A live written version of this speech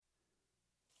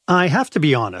I have to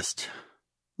be honest.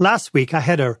 Last week, I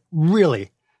had a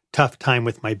really tough time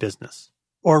with my business,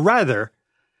 or rather,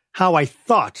 how I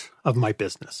thought of my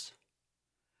business.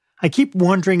 I keep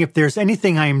wondering if there's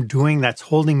anything I am doing that's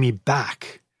holding me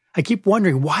back. I keep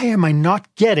wondering, why am I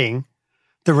not getting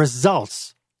the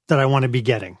results that I want to be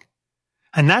getting?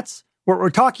 And that's what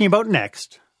we're talking about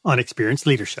next on Experience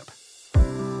Leadership.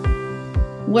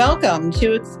 Welcome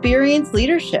to Experience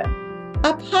Leadership,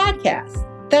 a podcast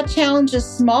that challenges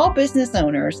small business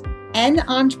owners and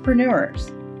entrepreneurs,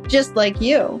 just like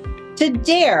you, to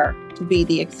dare to be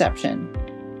the exception.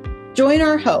 Join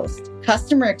our host,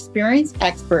 customer experience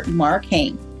expert Mark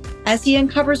Hain, as he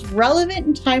uncovers relevant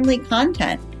and timely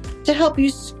content to help you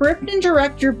script and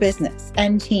direct your business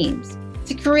and teams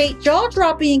to create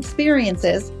jaw-dropping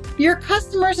experiences your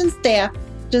customers and staff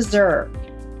deserve.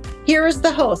 Here is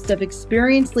the host of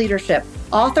Experience Leadership,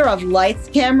 author of Lights,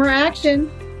 Camera,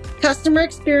 Action, customer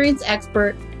experience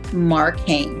expert, Mark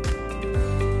Hain.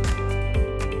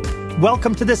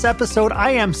 Welcome to this episode. I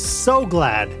am so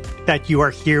glad that you are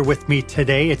here with me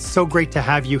today. It's so great to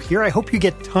have you here. I hope you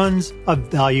get tons of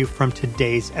value from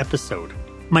today's episode.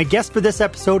 My guest for this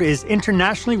episode is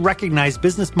internationally recognized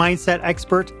business mindset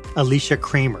expert, Alicia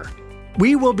Kramer.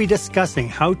 We will be discussing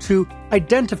how to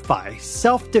identify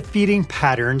self-defeating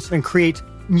patterns and create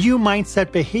new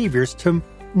mindset behaviors to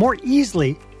more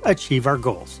easily achieve our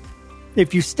goals.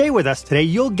 If you stay with us today,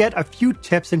 you'll get a few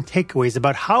tips and takeaways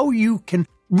about how you can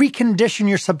recondition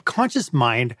your subconscious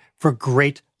mind for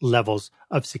great levels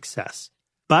of success.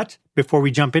 But before we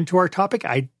jump into our topic,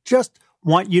 I just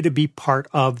want you to be part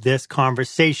of this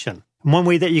conversation. And one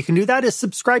way that you can do that is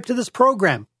subscribe to this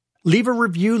program. Leave a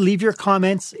review, leave your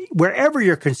comments wherever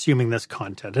you're consuming this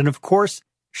content. And of course,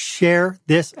 share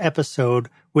this episode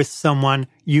with someone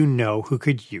you know who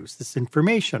could use this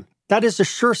information. That is a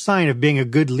sure sign of being a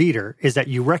good leader, is that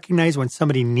you recognize when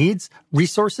somebody needs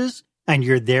resources and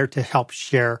you're there to help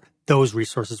share those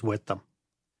resources with them.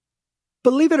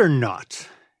 Believe it or not,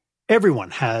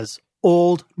 everyone has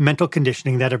old mental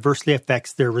conditioning that adversely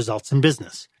affects their results in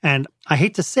business. And I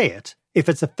hate to say it, if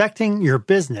it's affecting your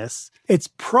business, it's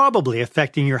probably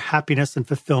affecting your happiness and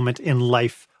fulfillment in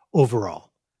life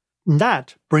overall. And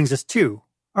that brings us to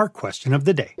our question of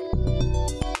the day.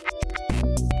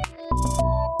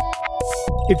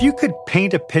 If you could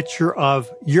paint a picture of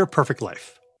your perfect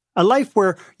life, a life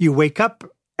where you wake up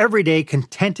every day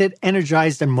contented,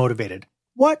 energized, and motivated,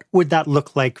 what would that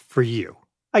look like for you?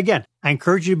 Again, I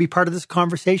encourage you to be part of this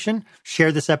conversation.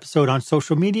 Share this episode on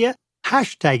social media.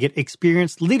 Hashtag it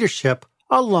Experience Leadership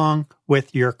along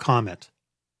with your comment.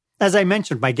 As I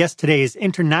mentioned, my guest today is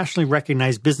internationally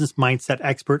recognized business mindset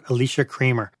expert Alicia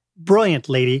Kramer. Brilliant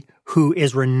lady who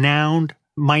is renowned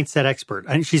mindset expert.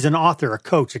 And she's an author, a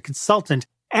coach, a consultant,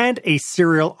 and a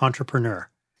serial entrepreneur.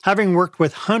 Having worked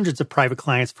with hundreds of private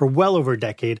clients for well over a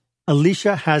decade,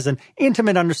 Alicia has an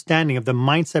intimate understanding of the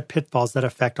mindset pitfalls that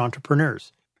affect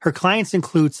entrepreneurs. Her clients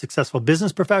include successful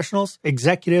business professionals,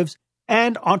 executives,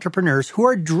 and entrepreneurs who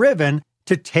are driven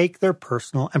to take their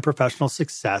personal and professional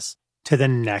success to the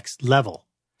next level.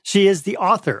 She is the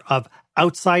author of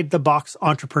Outside the Box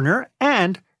Entrepreneur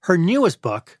and her newest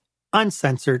book,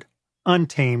 Uncensored,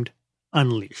 Untamed,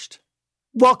 Unleashed.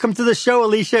 Welcome to the show,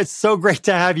 Alicia. It's so great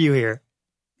to have you here.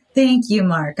 Thank you,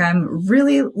 Mark. I'm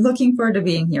really looking forward to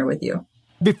being here with you.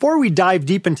 Before we dive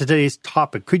deep into today's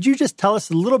topic, could you just tell us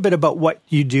a little bit about what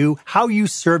you do, how you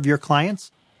serve your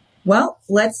clients? Well,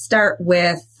 let's start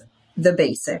with the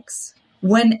basics.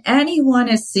 When anyone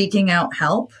is seeking out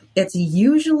help, it's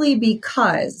usually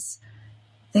because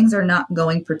things are not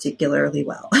going particularly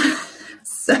well.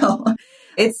 So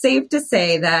it's safe to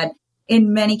say that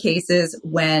in many cases,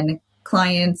 when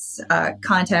clients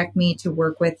contact me to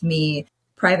work with me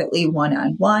privately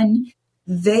one-on-one,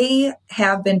 they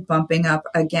have been bumping up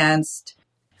against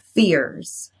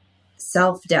fears,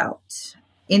 self-doubt,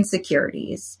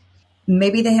 insecurities.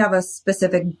 Maybe they have a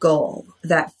specific goal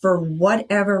that for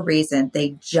whatever reason,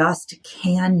 they just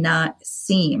cannot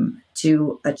seem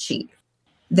to achieve.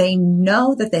 They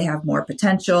know that they have more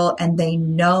potential and they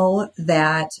know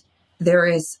that there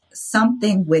is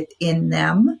something within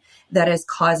them that is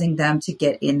causing them to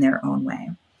get in their own way.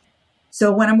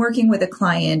 So when I'm working with a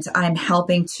client, I'm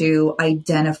helping to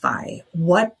identify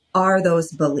what are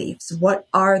those beliefs? What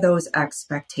are those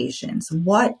expectations?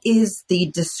 What is the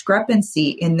discrepancy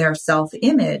in their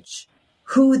self-image,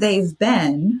 who they've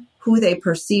been, who they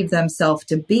perceive themselves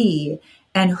to be,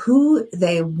 and who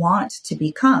they want to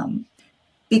become?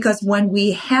 Because when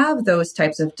we have those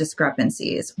types of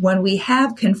discrepancies, when we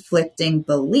have conflicting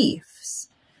beliefs,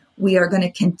 we are going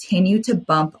to continue to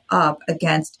bump up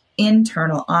against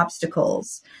internal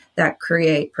obstacles that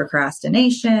create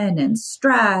procrastination and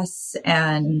stress.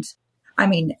 And I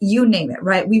mean, you name it,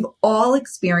 right? We've all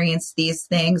experienced these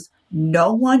things.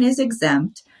 No one is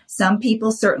exempt. Some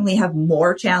people certainly have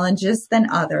more challenges than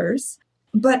others.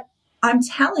 But I'm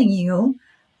telling you,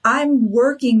 I'm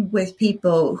working with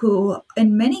people who,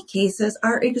 in many cases,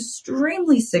 are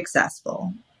extremely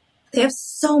successful. They have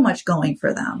so much going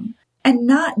for them, and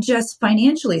not just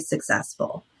financially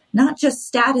successful, not just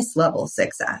status level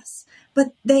success,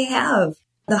 but they have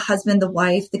the husband, the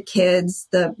wife, the kids,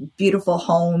 the beautiful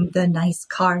home, the nice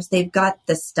cars. They've got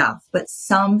the stuff, but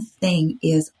something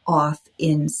is off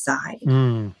inside.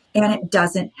 And it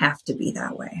doesn't have to be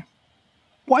that way.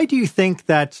 Why do you think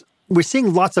that we're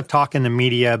seeing lots of talk in the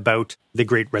media about the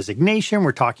Great Resignation?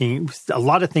 We're talking a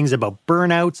lot of things about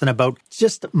burnouts and about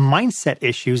just mindset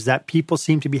issues that people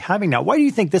seem to be having now. Why do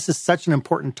you think this is such an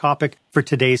important topic for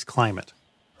today's climate?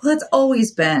 Well, it's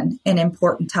always been an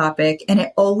important topic, and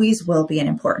it always will be an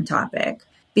important topic,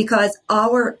 because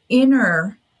our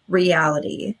inner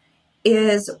reality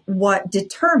is what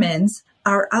determines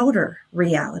our outer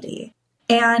reality.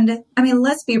 And I mean,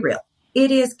 let's be real.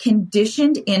 It is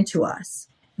conditioned into us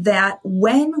that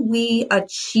when we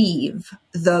achieve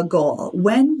the goal,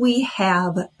 when we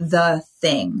have the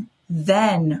thing,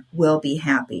 then we'll be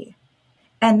happy.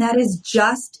 And that is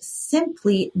just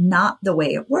simply not the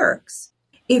way it works.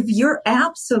 If you're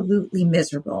absolutely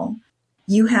miserable,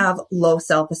 you have low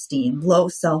self-esteem, low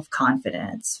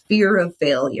self-confidence, fear of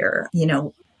failure,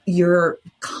 you're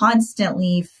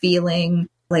constantly feeling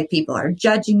like people are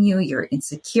judging you, you're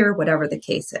insecure, whatever the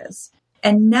case is.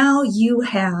 And now you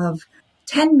have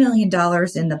 $10 million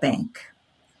in the bank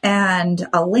and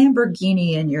a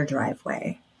Lamborghini in your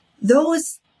driveway.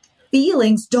 Those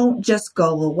feelings don't just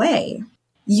go away.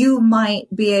 You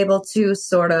might be able to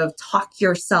sort of talk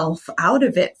yourself out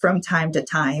of it from time to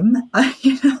time,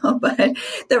 but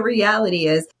the reality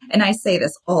is, and I say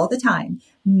this all the time,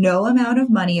 no amount of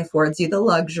money affords you the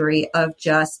luxury of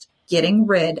just getting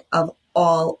rid of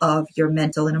all of your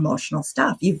mental and emotional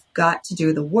stuff. You've got to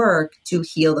do the work to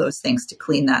heal those things, to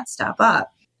clean that stuff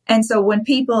up. And so when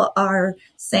people are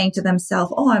saying to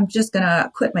themselves, oh, I'm just going to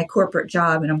quit my corporate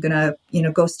job and I'm going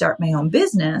to, go start my own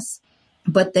business,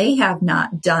 but they have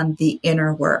not done the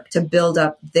inner work to build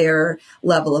up their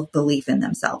level of belief in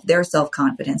themselves, their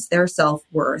self-confidence, their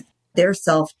self-worth, their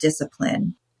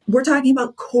self-discipline. We're talking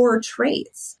about core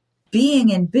traits. Being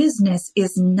in business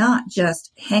is not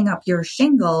just hang up your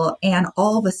shingle and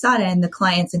all of a sudden the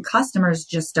clients and customers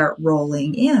just start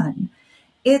rolling in.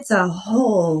 It's a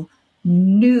whole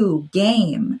new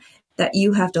game that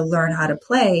you have to learn how to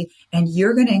play, and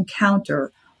you're going to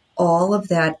encounter all of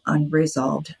that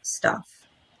unresolved stuff.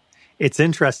 It's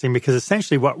interesting because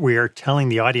essentially what we are telling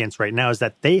the audience right now is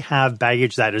that they have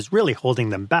baggage that is really holding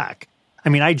them back. I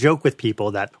mean, I joke with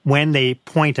people that when they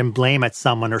point and blame at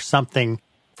someone or something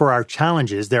for our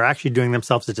challenges, they're actually doing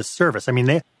themselves a disservice. I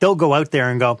mean, they'll go out there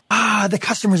and go, the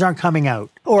customers aren't coming out,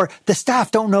 or the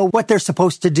staff don't know what they're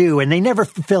supposed to do and they never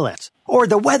fulfill it, or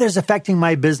the weather's affecting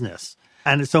my business.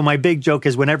 And so my big joke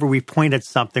is whenever we point at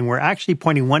something, we're actually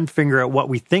pointing one finger at what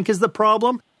we think is the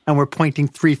problem, and we're pointing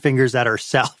three fingers at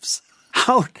ourselves.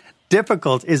 How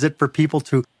difficult is it for people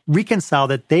to reconcile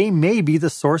that they may be the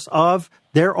source of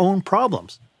their own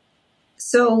problems?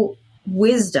 So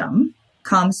wisdom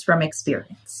comes from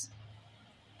experience.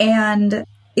 And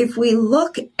if we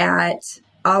look at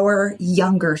our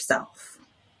younger self,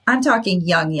 I'm talking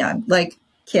young, like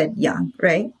kid young,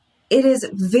 right? It is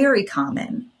very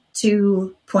common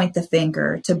to point the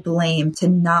finger, to blame, to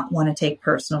not want to take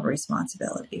personal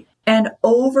responsibility. And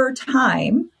over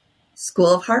time,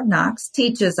 School of Hard Knocks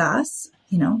teaches us,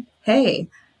 hey,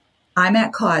 I'm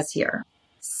at cause here.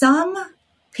 Some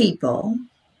people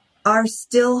are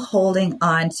still holding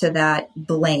on to that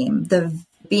blame,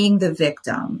 being the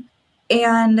victim.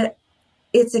 And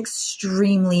it's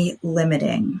extremely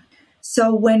limiting.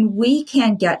 So when we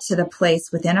can get to the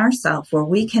place within ourselves where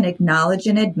we can acknowledge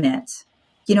and admit,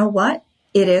 you know what?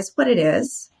 It is what it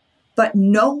is, but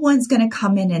no one's going to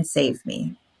come in and save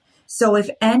me. So if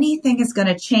anything is going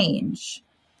to change,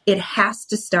 it has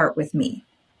to start with me.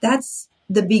 That's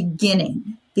the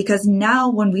beginning, because now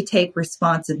when we take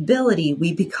responsibility,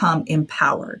 we become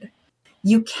empowered.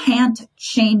 You can't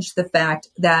change the fact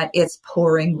that it's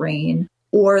pouring rain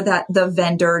or that the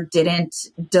vendor didn't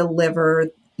deliver,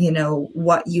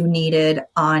 what you needed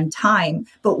on time.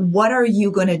 But what are you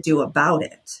going to do about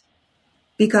it?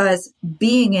 Because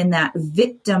being in that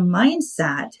victim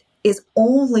mindset is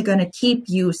only going to keep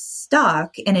you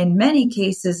stuck, and in many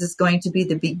cases is going to be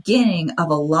the beginning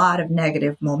of a lot of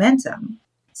negative momentum.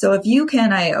 So if you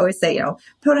can, I always say,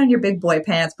 put on your big boy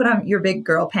pants, put on your big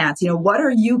girl pants, what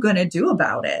are you going to do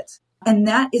about it? And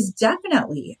that is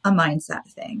definitely a mindset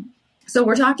thing. So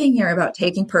we're talking here about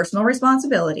taking personal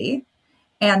responsibility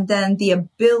and then the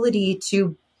ability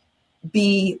to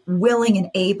be willing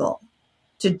and able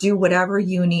to do whatever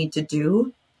you need to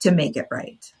do to make it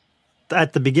right.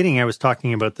 At the beginning, I was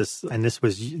talking about this, and this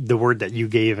was the word that you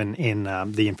gave in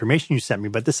the information you sent me,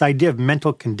 but this idea of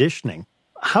mental conditioning.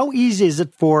 How easy is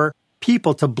it for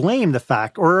people to blame the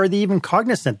fact, or are they even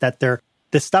cognizant that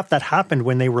the stuff that happened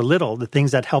when they were little, the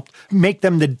things that helped make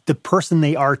them the person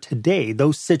they are today,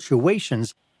 those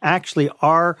situations actually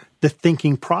are the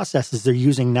thinking processes they're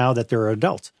using now that they're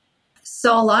adults?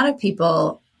 So a lot of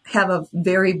people have a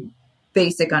very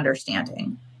basic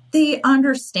understanding. They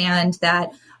understand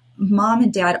that mom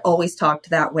and dad always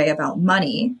talked that way about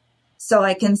money. So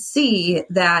I can see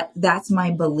that that's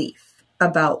my belief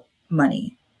about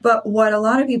money. But what a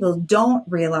lot of people don't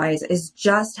realize is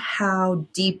just how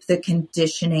deep the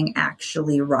conditioning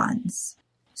actually runs.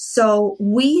 So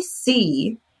we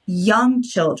see young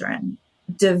children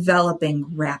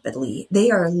developing rapidly.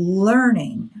 They are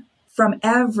learning from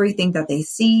everything that they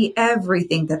see,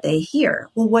 everything that they hear.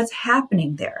 Well, what's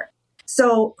happening there?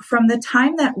 So from the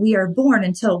time that we are born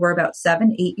until we're about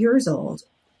 7, 8 years old,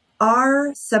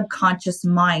 our subconscious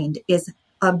mind is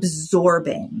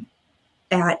absorbing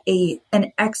at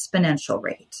an exponential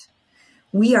rate.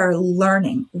 We are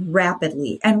learning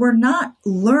rapidly, and we're not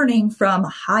learning from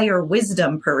higher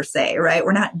wisdom per se, right?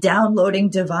 We're not downloading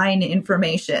divine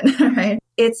information, right?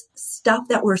 It's stuff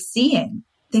that we're seeing,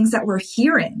 things that we're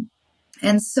hearing.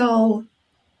 And so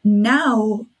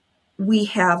now we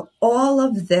have all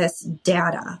of this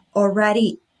data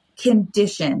already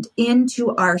conditioned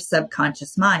into our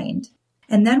subconscious mind.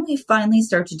 And then we finally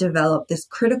start to develop this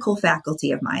critical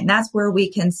faculty of mind. That's where we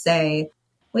can say,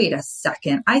 wait a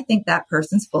second, I think that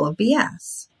person's full of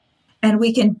BS. And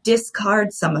we can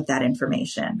discard some of that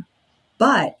information.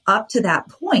 But up to that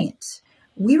point,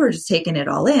 we were just taking it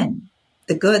all in.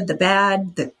 The good, the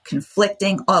bad, the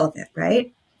conflicting, all of it,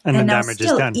 right? And the damage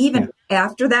is done. Even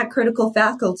after that critical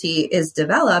faculty is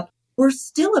developed, we're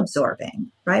still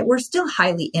absorbing, right? We're still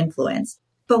highly influenced,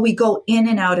 but we go in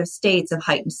and out of states of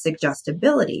heightened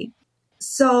suggestibility.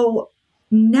 So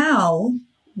now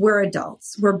we're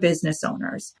adults, we're business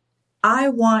owners. I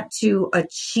want to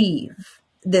achieve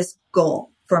this goal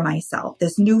for myself,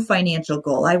 this new financial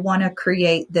goal. I want to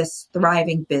create this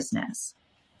thriving business.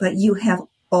 But you have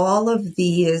all of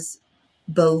these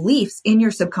beliefs in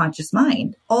your subconscious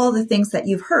mind, all the things that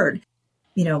you've heard,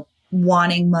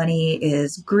 wanting money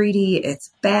is greedy,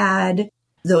 it's bad.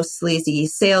 Those sleazy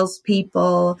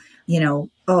salespeople,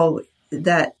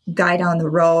 that guy down the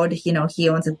road, he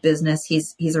owns a business.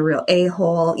 He's a real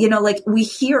a-hole. We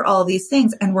hear all these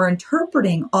things and we're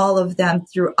interpreting all of them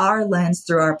through our lens,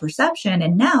 through our perception.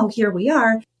 And now here we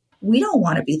are. We don't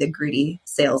want to be the greedy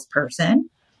salesperson.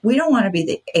 We don't want to be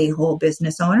the a-hole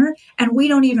business owner. And we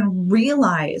don't even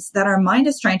realize that our mind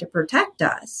is trying to protect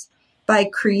us by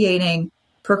creating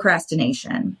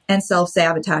procrastination and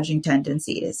self-sabotaging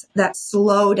tendencies that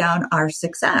slow down our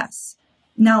success.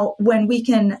 Now, when we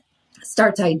can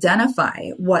start to identify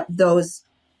what those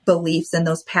beliefs and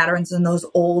those patterns and those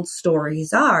old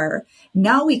stories are,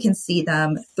 now we can see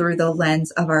them through the lens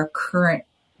of our current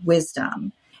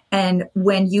wisdom. And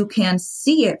when you can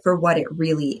see it for what it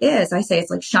really is, I say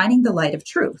it's like shining the light of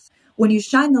truth. When you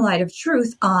shine the light of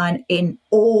truth on an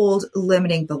old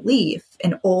limiting belief,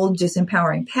 an old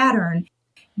disempowering pattern,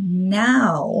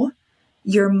 now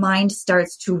your mind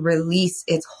starts to release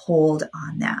its hold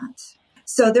on that.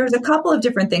 So there's a couple of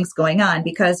different things going on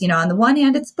because, on the one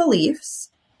hand, it's beliefs.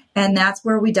 And that's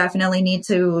where we definitely need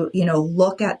to,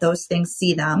 look at those things,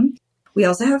 see them. We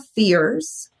also have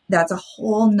fears. That's a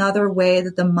whole nother way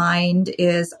that the mind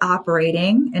is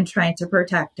operating and trying to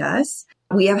protect us.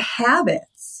 We have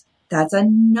habits. That's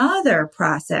another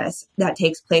process that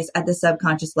takes place at the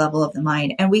subconscious level of the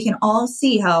mind. And we can all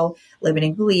see how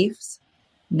limiting beliefs,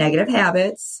 negative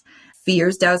habits,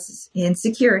 fears, doubts,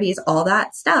 insecurities, all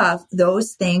that stuff,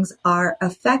 those things are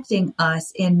affecting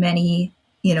us in many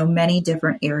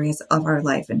different areas of our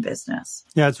life and business.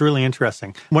 Yeah, it's really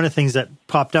interesting. One of the things that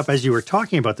popped up as you were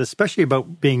talking about this, especially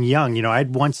about being young, I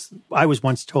was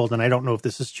once told, and I don't know if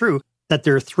this is true, that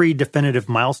there are 3 definitive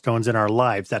milestones in our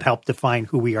lives that help define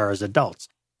who we are as adults.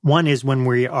 One is when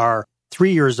we are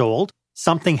 3 years old,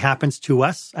 something happens to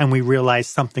us and we realize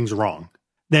something's wrong.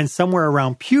 Then somewhere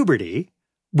around puberty,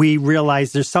 we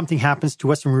realize there's something happens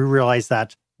to us and we realize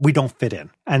that we don't fit in.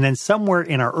 And then somewhere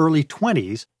in our early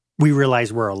 20s, we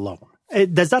realize we're alone.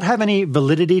 Does that have any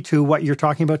validity to what you're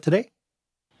talking about today?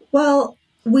 Well,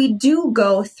 we do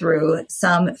go through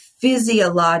some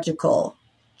physiological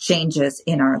changes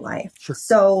in our life. Sure.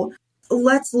 So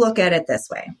let's look at it this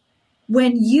way.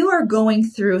 When you are going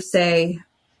through, say,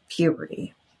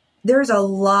 puberty, there's a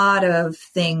lot of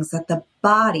things that the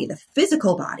body, the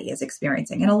physical body, is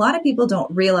experiencing. And a lot of people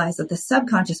don't realize that the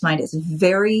subconscious mind is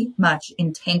very much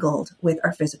entangled with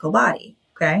our physical body.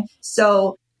 Okay.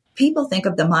 So people think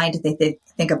of the mind, they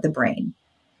think of the brain.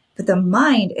 But the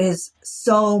mind is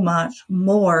so much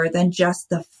more than just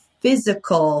the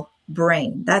physical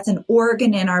brain. That's an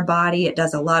organ in our body. It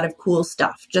does a lot of cool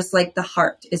stuff. Just like the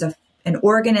heart is an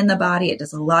organ in the body. It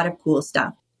does a lot of cool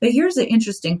stuff. But here's the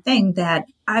interesting thing that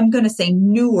I'm going to say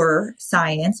newer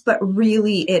science, but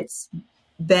really it's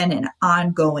been an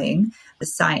ongoing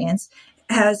science,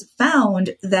 has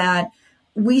found that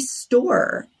we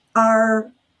store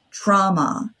our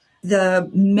trauma, the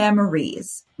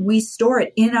memories, we store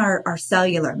it in our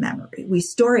cellular memory. We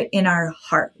store it in our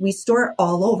heart. We store it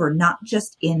all over, not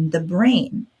just in the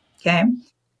brain. Okay.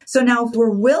 So now if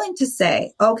we're willing to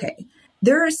say, okay,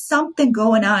 there is something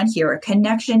going on here, a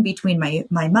connection between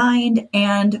my mind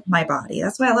and my body.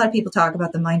 That's why a lot of people talk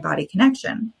about the mind-body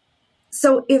connection.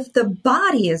 So if the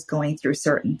body is going through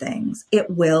certain things, it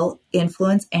will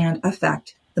influence and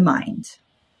affect the mind.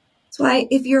 That's why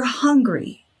if you're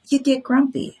hungry, you get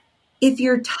grumpy. If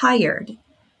you're tired,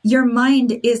 your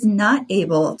mind is not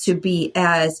able to be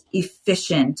as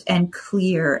efficient and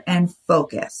clear and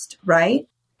focused, right?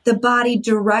 The body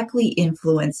directly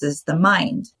influences the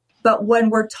mind. But when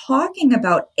we're talking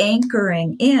about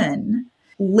anchoring in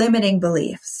limiting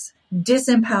beliefs,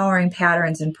 disempowering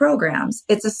patterns and programs,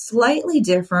 it's a slightly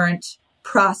different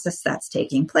process that's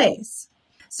taking place.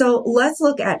 So let's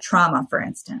look at trauma, for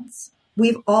instance.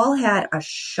 We've all had a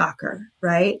shocker,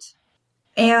 right?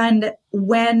 And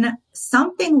when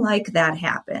something like that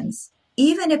happens,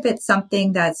 even if it's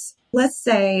something that's, let's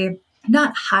say,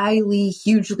 not highly,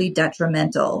 hugely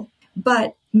detrimental,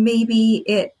 but maybe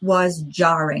it was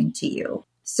jarring to you.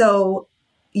 So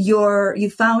you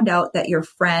found out that your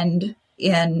friend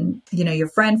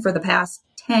for the past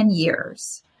 10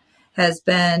 years has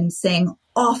been saying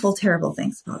awful, terrible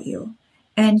things about you.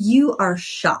 And you are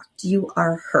shocked. You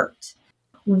are hurt.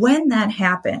 When that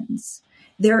happens,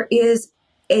 there is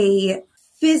a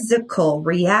physical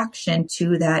reaction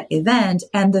to that event.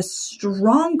 And the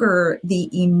stronger the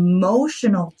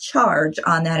emotional charge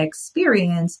on that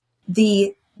experience,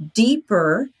 the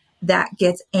deeper that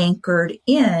gets anchored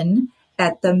in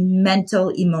at the mental,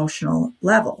 emotional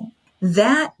level.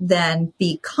 That then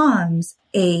becomes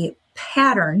a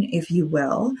pattern, if you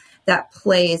will, that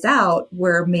plays out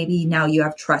where maybe now you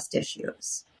have trust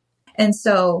issues. And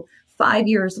so 5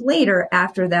 years later,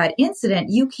 after that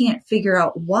incident, you can't figure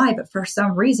out why, but for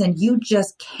some reason, you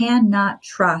just cannot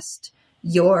trust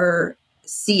your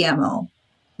CMO.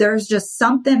 There's just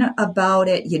something about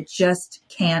it. You just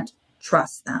can't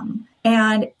trust them.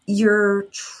 And you're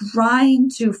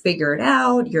trying to figure it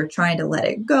out. You're trying to let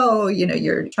it go.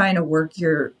 You're trying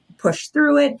to push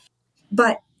through it.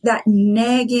 But that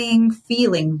nagging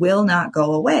feeling will not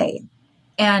go away.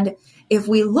 And if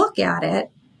we look at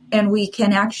it, and we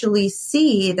can actually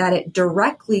see that it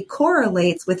directly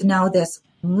correlates with now this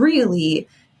really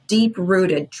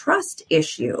deep-rooted trust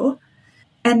issue.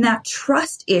 And that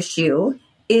trust issue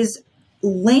is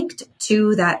linked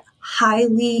to that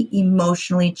highly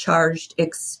emotionally charged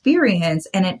experience.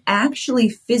 And it actually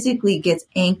physically gets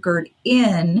anchored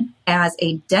in as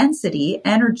a density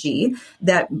energy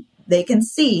that they can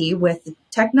see with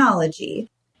technology.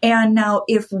 And now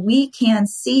if we can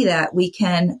see that, we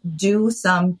can do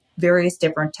some various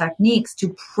different techniques to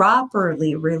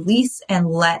properly release and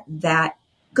let that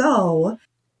go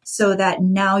so that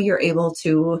now you're able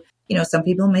to, some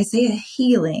people may say a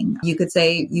healing. You could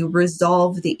say you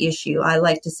resolve the issue. I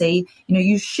like to say,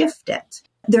 you shift it.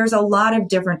 There's a lot of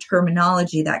different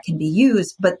terminology that can be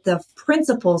used, but the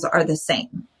principles are the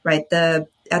same, right?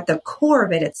 At the core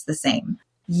of it, it's the same.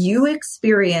 You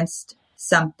experienced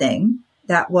something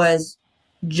that was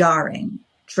jarring,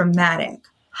 traumatic,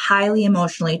 highly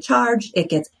emotionally charged. It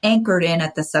gets anchored in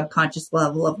at the subconscious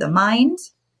level of the mind.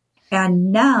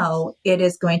 And now it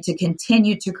is going to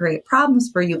continue to create problems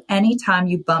for you anytime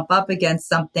you bump up against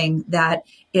something that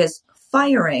is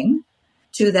firing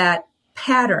to that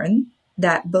pattern,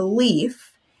 that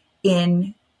belief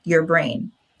in your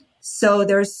brain. So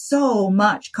there's so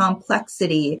much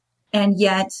complexity. And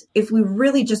yet, if we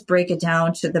really just break it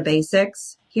down to the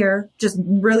basics here, just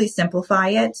really simplify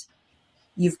it,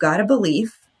 you've got a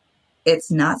belief.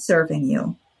 It's not serving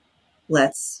you.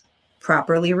 Let's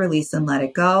properly release and let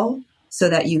it go so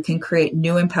that you can create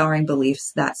new empowering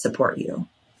beliefs that support you.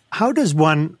 How does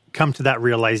one come to that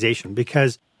realization?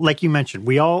 Because like you mentioned,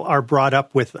 we all are brought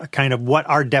up with a kind of what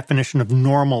our definition of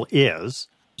normal is.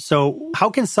 So how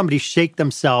can somebody shake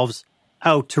themselves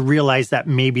out to realize that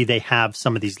maybe they have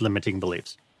some of these limiting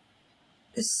beliefs?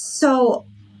 So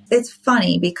it's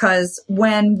funny because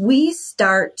when we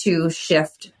start to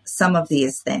shift some of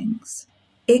these things,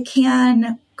 it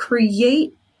can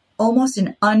create almost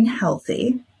an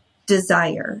unhealthy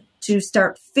desire to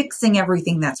start fixing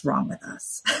everything that's wrong with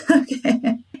us.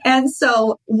 Okay. And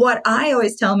so what I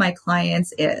always tell my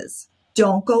clients is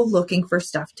don't go looking for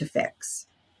stuff to fix.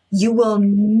 You will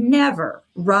never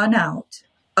run out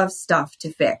of stuff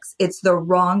to fix. It's the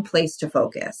wrong place to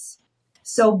focus.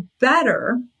 So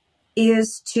better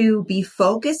is to be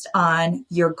focused on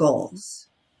your goals,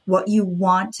 what you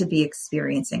want to be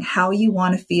experiencing, how you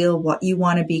want to feel, what you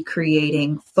want to be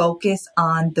creating. Focus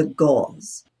on the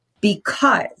goals,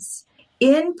 because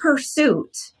in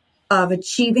pursuit of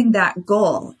achieving that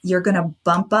goal, you're going to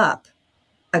bump up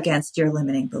against your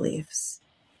limiting beliefs.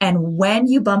 And when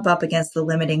you bump up against the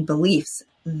limiting beliefs,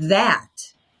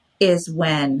 that is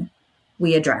when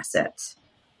we address it.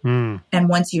 And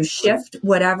once you shift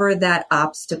whatever that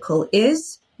obstacle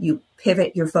is, you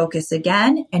pivot your focus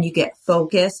again and you get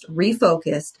focused,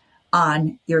 refocused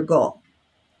on your goal.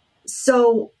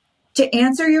 So to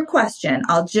answer your question,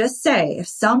 I'll just say if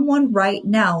someone right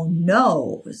now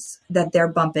knows that they're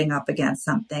bumping up against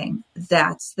something,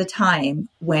 that's the time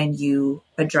when you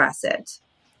address it.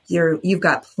 You've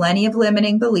got plenty of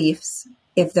limiting beliefs.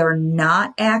 If they're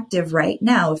not active right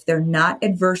now, if they're not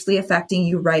adversely affecting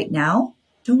you right now,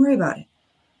 don't worry about it.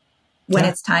 When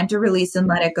it's time to release and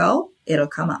let it go, it'll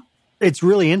come up. It's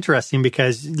really interesting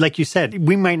because, like you said,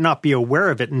 we might not be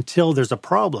aware of it until there's a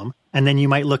problem. And then you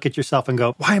might look at yourself and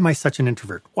go, why am I such an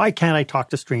introvert? Why can't I talk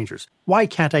to strangers? Why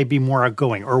can't I be more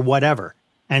outgoing or whatever?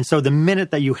 And so the minute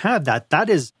that you have that, that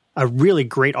is a really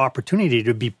great opportunity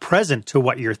to be present to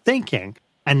what you're thinking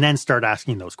and then start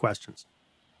asking those questions.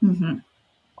 Mm-hmm.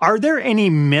 Are there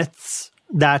any myths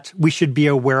that we should be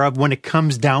aware of when it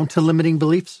comes down to limiting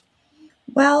beliefs?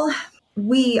 Well,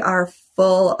 we are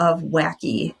full of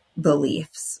wacky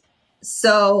beliefs.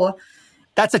 So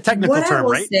that's a technical term,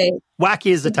 right?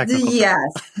 Wacky is a technical term.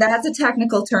 Yes, that's a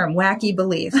technical term, wacky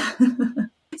belief.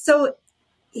 So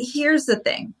here's the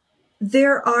thing.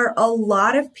 There are a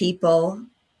lot of people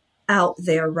out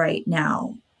there right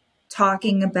now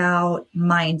talking about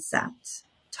mindset,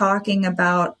 talking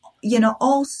about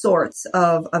all sorts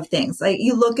of things. Like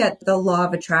you look at the law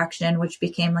of attraction, which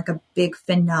became like a big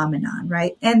phenomenon,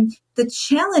 right? And the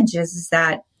challenge is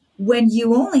that when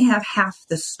you only have half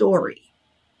the story,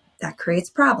 that creates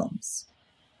problems.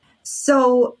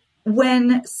 So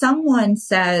when someone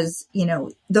says,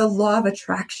 the law of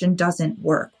attraction doesn't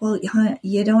work, well,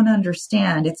 you don't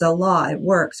understand. It's a law. It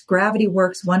works. Gravity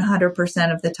works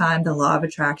 100% of the time. The law of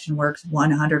attraction works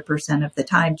 100% of the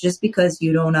time. Just because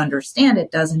you don't understand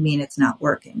it doesn't mean it's not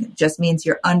working. It just means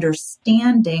your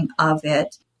understanding of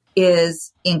it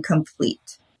is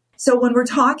incomplete. So when we're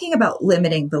talking about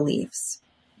limiting beliefs,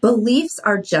 beliefs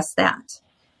are just that.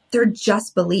 They're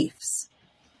just beliefs.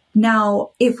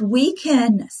 Now, if we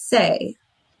can say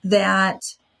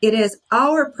that it is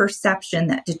our perception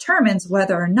that determines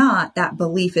whether or not that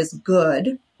belief is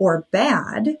good or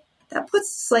bad, that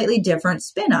puts a slightly different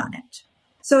spin on it.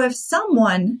 So if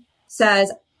someone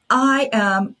says, I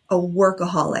am a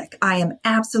workaholic, I am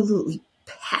absolutely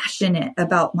passionate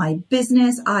about my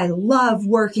business, I love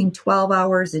working 12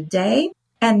 hours a day,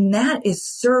 and that is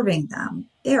serving them.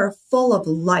 They are full of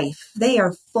life. They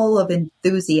are full of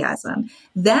enthusiasm.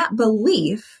 That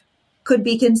belief could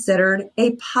be considered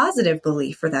a positive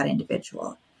belief for that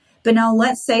individual. But now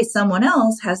let's say someone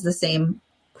else has the same,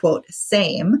 quote,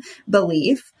 same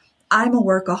belief. I'm a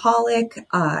workaholic.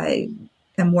 I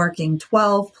am working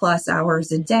 12 plus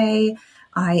hours a day.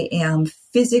 I am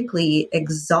physically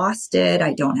exhausted.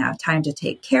 I don't have time to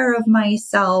take care of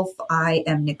myself. I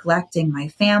am neglecting my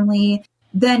family.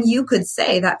 Then you could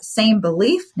say that same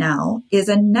belief now is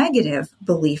a negative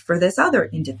belief for this other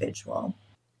individual.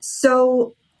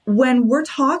 So when we're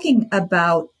talking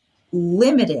about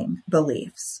limiting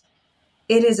beliefs,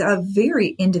 it is a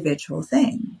very individual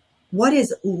thing. What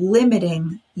is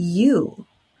limiting you?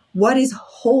 What is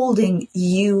holding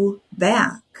you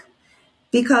back?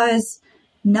 Because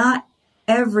not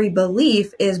every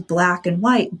belief is black and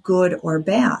white, good or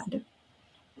bad.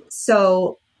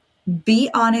 So be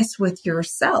honest with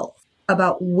yourself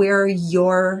about where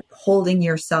you're holding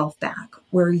yourself back,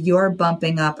 where you're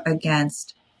bumping up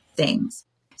against things.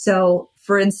 So,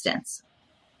 for instance,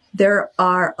 there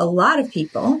are a lot of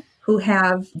people who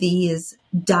have these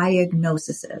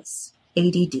diagnoses,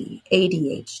 ADD,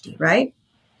 ADHD, right?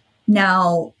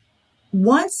 Now,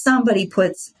 once somebody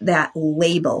puts that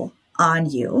label on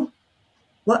you,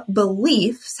 what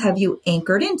beliefs have you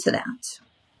anchored into that?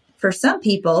 For some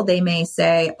people, they may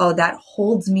say, oh, that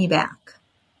holds me back.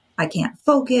 I can't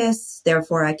focus,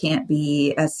 therefore I can't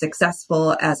be as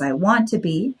successful as I want to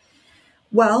be.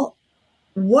 Well,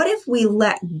 what if we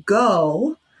let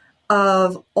go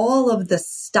of all of the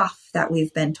stuff that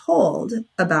we've been told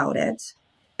about it,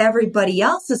 everybody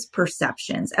else's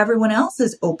perceptions, everyone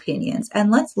else's opinions,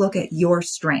 and let's look at your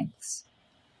strengths.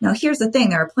 Now, here's the thing.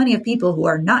 There are plenty of people who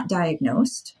are not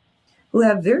diagnosed, who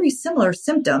have very similar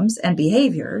symptoms and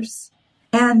behaviors,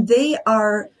 and they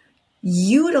are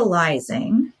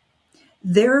utilizing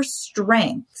their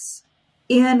strengths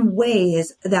in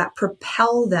ways that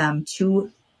propel them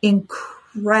to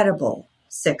incredible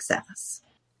success.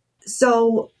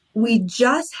 So we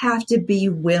just have to be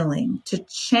willing to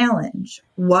challenge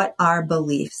what our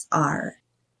beliefs are.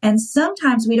 And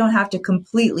sometimes we don't have to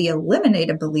completely eliminate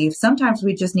a belief. Sometimes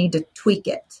we just need to tweak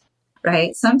it,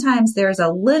 right? Sometimes there's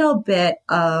a little bit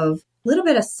of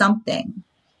something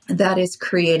that is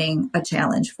creating a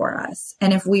challenge for us.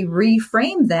 And if we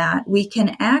reframe that, we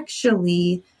can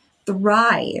actually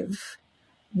thrive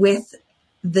with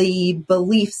the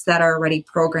beliefs that are already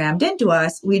programmed into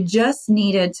us. We just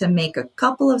needed to make a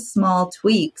couple of small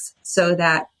tweaks so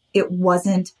that it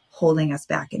wasn't holding us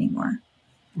back anymore.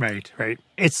 Right.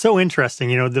 It's so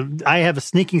interesting. I have a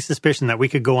sneaking suspicion that we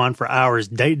could go on for hours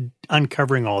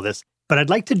uncovering all this. But I'd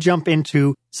like to jump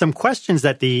into some questions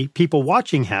that the people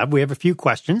watching have. We have a few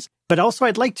questions, but also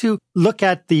I'd like to look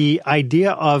at the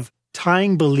idea of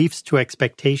tying beliefs to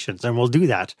expectations, and we'll do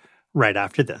that right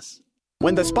after this.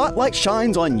 When the spotlight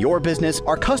shines on your business,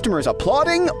 are customers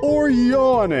applauding or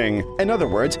yawning? In other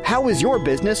words, how is your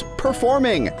business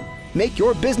performing? Make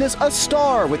your business a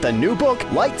star with the new book,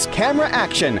 Lights, Camera,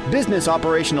 Action, Business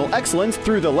Operational Excellence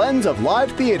Through the Lens of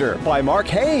Live Theater by Mark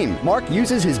Hain. Mark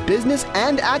uses his business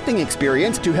and acting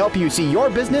experience to help you see your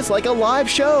business like a live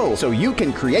show so you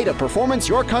can create a performance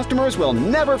your customers will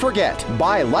never forget.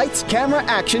 Buy Lights, Camera,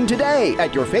 Action today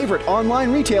at your favorite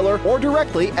online retailer or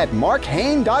directly at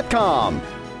markhain.com.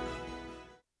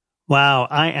 Wow,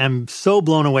 I am so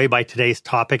blown away by today's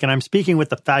topic, and I'm speaking with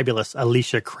the fabulous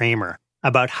Alicia Kramer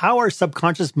about how our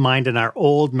subconscious mind and our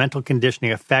old mental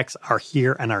conditioning affects our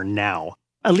here and our now.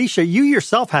 Alicia, you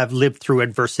yourself have lived through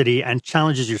adversity and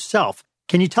challenges yourself.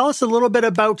 Can you tell us a little bit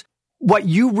about what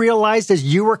you realized as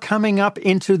you were coming up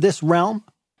into this realm?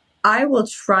 I will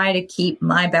try to keep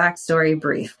my backstory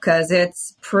brief because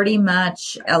it's pretty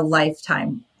much a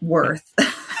lifetime worth.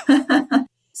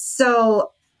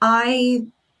 So I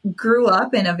grew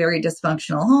up in a very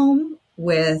dysfunctional home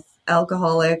with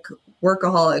alcoholic,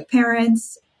 workaholic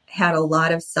parents, had a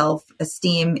lot of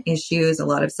self-esteem issues, a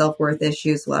lot of self-worth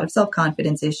issues, a lot of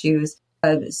self-confidence issues.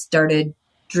 I started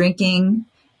drinking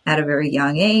at a very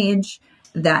young age.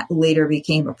 That later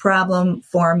became a problem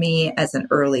for me as an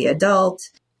early adult.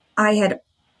 I had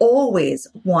always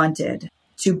wanted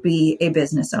to be a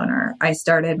business owner. I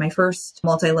started my first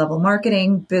multi-level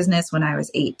marketing business when I was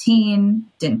 18,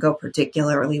 didn't go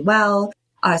particularly well.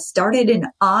 I started an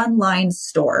online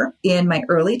store in my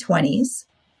early 20s,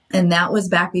 and that was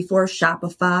back before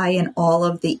Shopify and all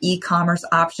of the e-commerce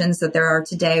options that there are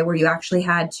today, where you actually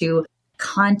had to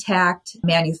contact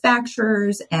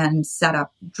manufacturers and set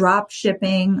up drop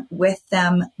shipping with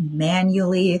them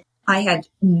manually. I had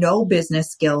no business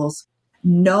skills,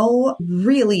 my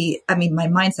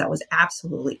mindset was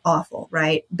absolutely awful,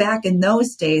 right? Back in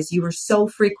those days, you were so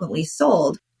frequently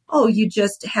sold. Oh, you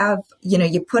just have,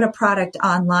 you put a product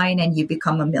online and you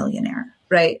become a millionaire,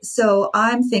 right? So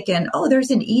I'm thinking, oh, there's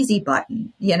an easy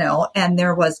button, and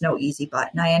there was no easy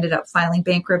button. I ended up filing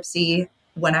bankruptcy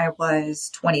when I was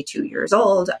 22 years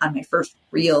old on my first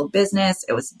real business.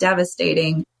 It was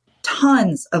devastating.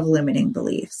 Tons of limiting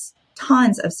beliefs,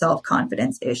 tons of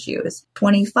self-confidence issues.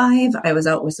 25, I was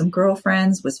out with some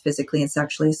girlfriends, was physically and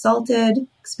sexually assaulted,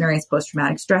 experienced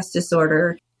post-traumatic stress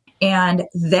disorder. And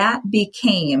that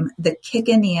became the kick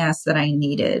in the ass that I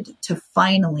needed to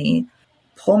finally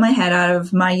pull my head out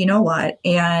of my you-know-what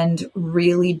and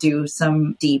really do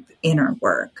some deep inner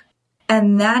work.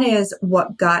 And that is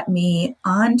what got me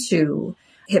onto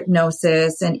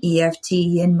hypnosis and EFT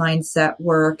and mindset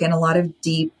work and a lot of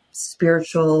deep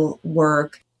spiritual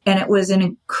work. And it was an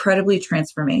incredibly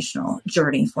transformational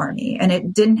journey for me. And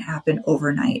it didn't happen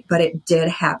overnight, but it did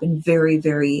happen very,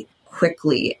 very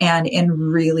quickly and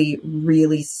in really,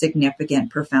 really significant,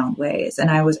 profound ways.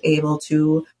 And I was able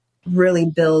to really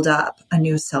build up a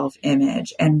new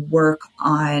self-image and work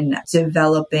on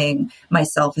developing my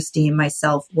self-esteem, my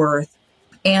self-worth,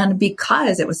 And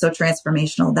because it was so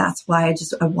transformational, that's why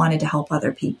I wanted to help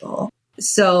other people.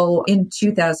 So in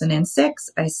 2006,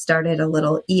 I started a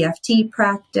little EFT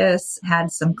practice,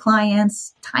 had some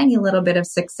clients, tiny little bit of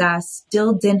success,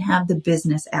 still didn't have the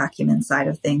business acumen side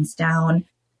of things down,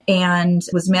 and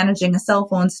was managing a cell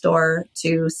phone store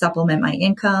to supplement my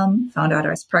income. Found out I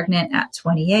was pregnant at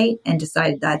 28 and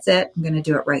decided that's it. I'm going to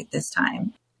do it right this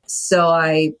time. So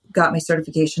I got my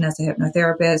certification as a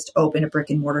hypnotherapist, opened a brick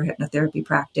and mortar hypnotherapy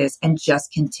practice, and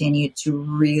just continued to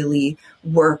really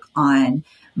work on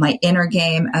my inner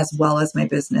game as well as my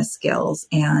business skills.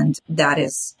 And that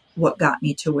is what got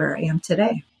me to where I am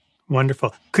today.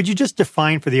 Wonderful. Could you just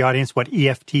define for the audience what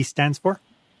EFT stands for?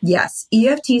 Yes.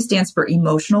 EFT stands for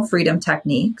Emotional Freedom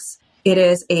Techniques. It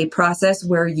is a process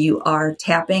where you are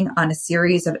tapping on a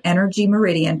series of energy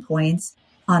meridian points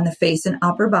on the face and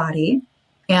upper body.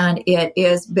 And it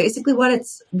is basically what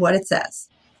it says.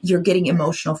 You're getting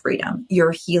emotional freedom.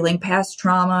 You're healing past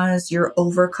traumas. You're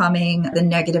overcoming the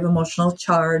negative emotional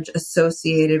charge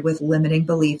associated with limiting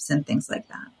beliefs and things like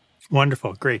that.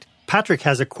 Wonderful. Great. Patrick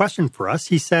has a question for us.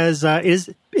 He says,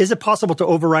 is it possible to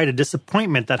override a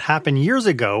disappointment that happened years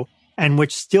ago and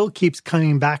which still keeps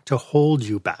coming back to hold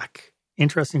you back?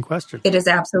 Interesting question. It is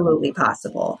absolutely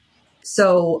possible.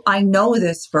 So I know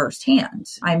this firsthand.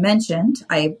 I mentioned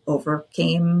I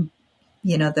overcame,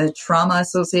 the trauma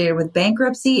associated with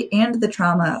bankruptcy and the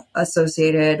trauma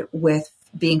associated with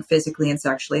being physically and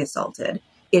sexually assaulted.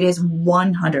 It is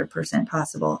 100%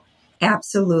 possible.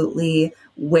 Absolutely,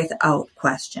 without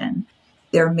question.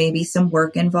 There may be some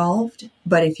work involved,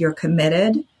 but if you're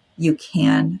committed, you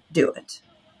can do it.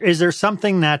 Is there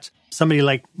something that somebody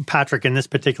like Patrick in this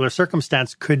particular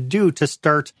circumstance could do to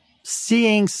start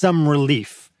seeing some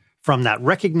relief from that?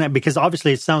 Because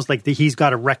obviously it sounds like he's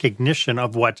got a recognition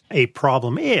of what a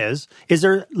problem is. Is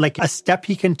there like a step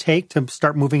he can take to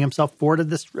start moving himself forward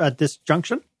at this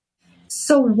junction?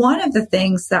 So one of the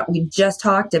things that we just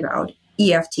talked about,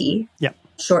 EFT,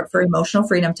 short for Emotional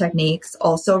Freedom Techniques,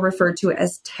 also referred to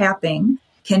as tapping,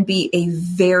 can be a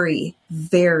very,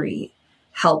 very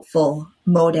helpful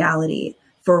modality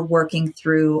for working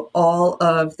through all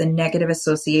of the negative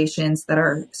associations that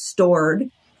are stored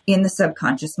in the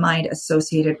subconscious mind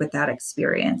associated with that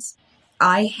experience.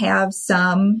 I have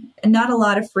not a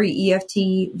lot of free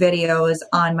EFT videos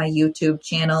on my YouTube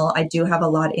channel. I do have a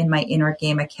lot in my Inner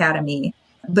Game Academy,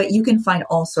 but you can find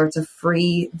all sorts of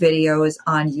free videos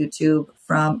on YouTube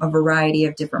from a variety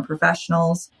of different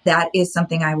professionals. That is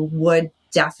something I would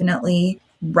definitely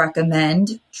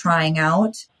recommend trying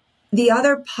out. The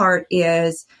other part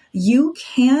is you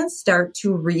can start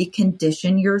to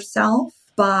recondition yourself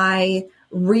by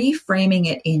reframing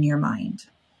it in your mind.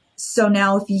 So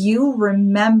now if you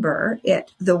remember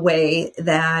it the way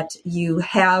that you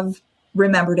have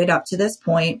remembered it up to this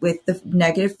point with the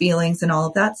negative feelings and all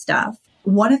of that stuff,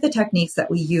 one of the techniques that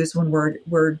we use when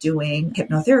we're doing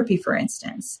hypnotherapy, for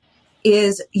instance,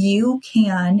 is you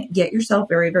can get yourself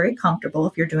very, very comfortable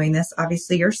if you're doing this,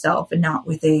 obviously yourself and not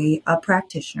with a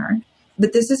practitioner.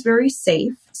 But this is very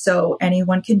safe. So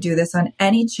anyone can do this on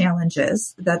any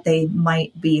challenges that they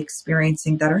might be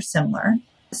experiencing that are similar.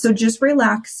 So just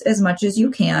relax as much as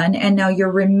you can. And now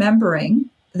you're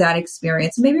remembering that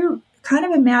experience. Maybe kind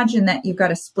of imagine that you've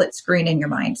got a split screen in your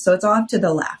mind. So it's off to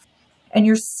the left and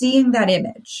you're seeing that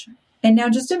image. And now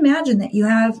just imagine that you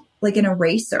have like an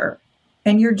eraser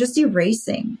and you're just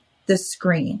erasing the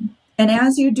screen. And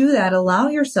as you do that, allow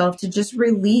yourself to just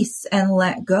release and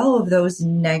let go of those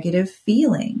negative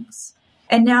feelings.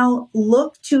 And now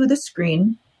look to the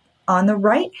screen on the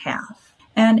right half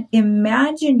and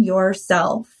imagine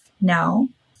yourself now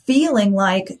feeling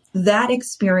like that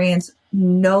experience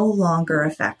no longer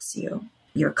affects you.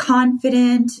 You're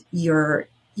confident, you're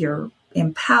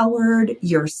empowered,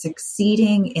 you're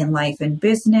succeeding in life and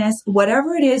business,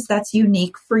 whatever it is that's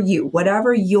unique for you,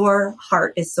 whatever your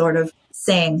heart is sort of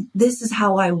saying, this is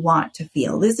how I want to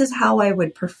feel. This is how I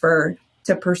would prefer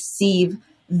to perceive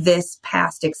this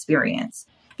past experience.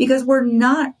 Because we're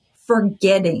not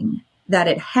forgetting that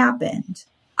it happened.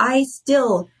 I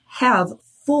still have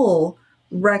full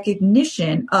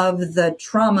recognition of the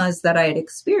traumas that I had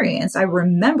experienced. I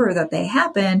remember that they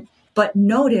happened, but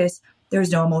notice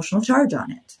there's no emotional charge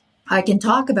on it. I can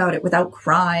talk about it without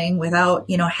crying, without,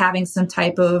 having some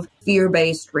type of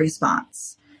fear-based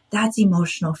response. That's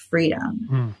emotional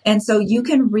freedom. And so you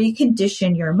can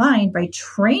recondition your mind by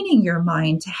training your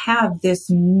mind to have this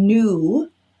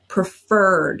new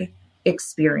preferred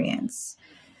experience.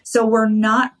 So we're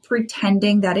not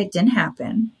pretending that it didn't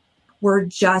happen. We're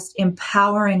just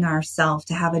empowering ourselves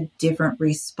to have a different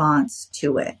response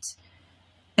to it.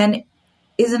 And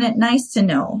isn't it nice to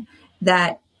know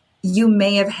that you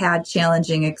may have had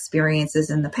challenging experiences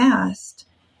in the past,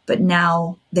 but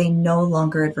now they no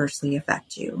longer adversely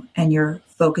affect you. And you're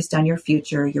focused on your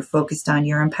future. You're focused on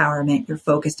your empowerment. You're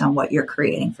focused on what you're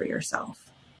creating for yourself.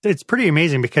 It's pretty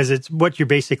amazing because it's what you're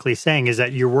basically saying is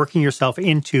that you're working yourself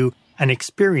into an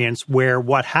experience where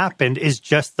what happened is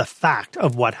just the fact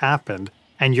of what happened.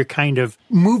 And you're kind of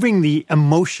moving the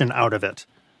emotion out of it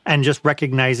and just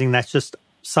recognizing that's just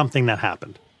something that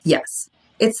happened. Yes.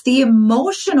 It's the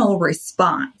emotional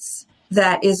response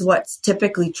that is what's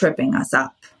typically tripping us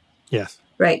up. Yes.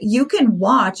 Right? You can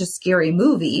watch a scary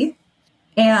movie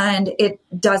and it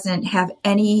doesn't have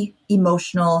any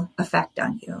emotional effect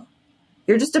on you.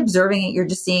 You're just observing it. You're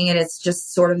just seeing it. It's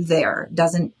just sort of there. It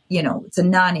doesn't, it's a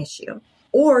non-issue.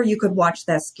 Or you could watch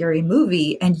that scary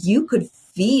movie and you could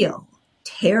feel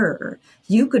terror.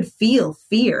 You could feel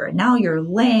fear. Now you're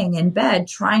laying in bed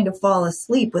trying to fall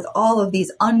asleep with all of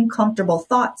these uncomfortable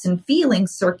thoughts and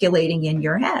feelings circulating in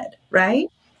your head, right?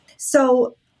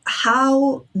 So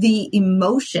how the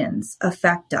emotions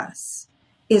affect us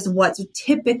is what's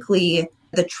typically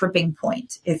the tripping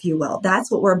point, if you will.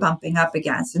 That's what we're bumping up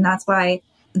against. And that's why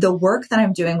the work that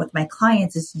I'm doing with my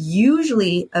clients is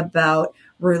usually about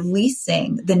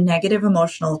releasing the negative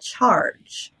emotional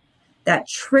charge, that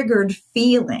triggered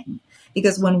feeling.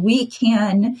 Because when we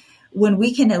can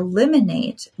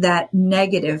eliminate that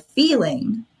negative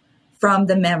feeling from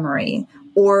the memory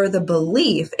or the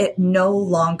belief, it no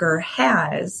longer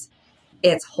has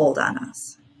its hold on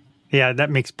us. Yeah, that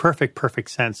makes perfect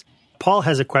sense. Paul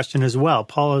has a question as well.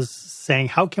 Paul is saying,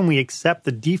 how can we accept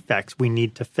the defects we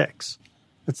need to fix?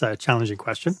 That's a challenging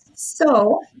question.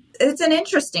 So it's an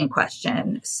interesting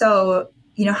question. So,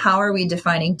 how are we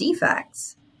defining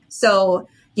defects? So,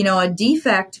 a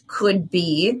defect could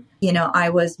be, I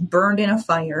was burned in a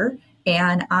fire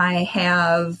and I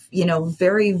have,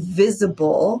 very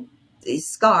visible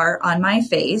scar on my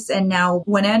face. And now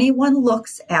when anyone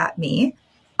looks at me,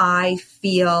 I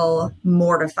feel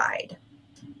mortified.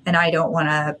 And I don't want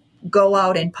to go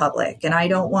out in public and I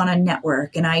don't want to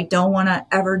network and I don't want to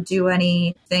ever do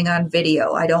anything on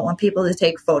video. I don't want people to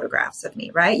take photographs of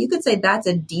me, right? You could say that's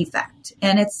a defect.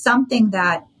 And it's something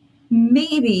that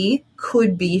maybe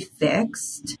could be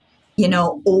fixed,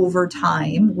 over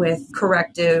time with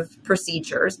corrective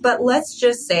procedures. But let's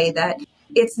just say that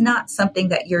it's not something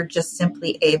that you're just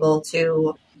simply able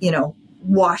to,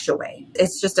 wash away.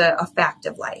 It's just a fact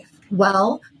of life.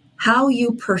 Well, how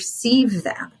you perceive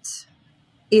that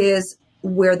is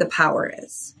where the power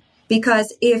is.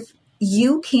 Because if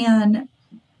you can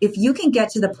get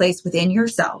to the place within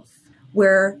yourself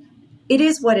where it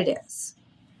is what it is,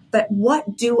 but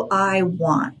what do I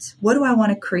want? What do I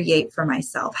want to create for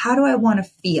myself? How do I want to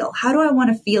feel? How do I want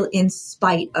to feel in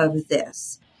spite of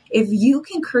this? If you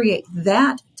can create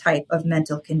that type of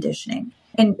mental conditioning,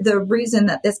 and the reason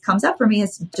that this comes up for me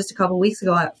is just a couple of weeks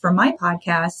ago for my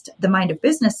podcast, The Mind of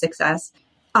Business Success,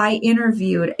 I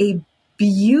interviewed a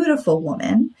beautiful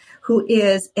woman who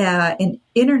is an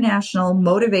international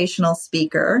motivational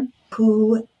speaker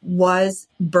who was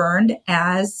burned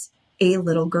as a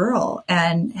little girl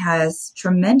and has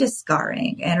tremendous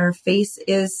scarring. And her face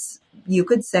is, you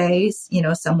could say,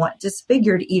 somewhat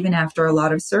disfigured even after a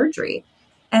lot of surgery.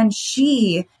 And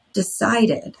she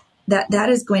decided that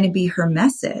is going to be her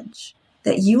message,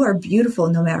 that you are beautiful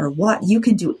no matter what. You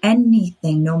can do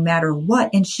anything no matter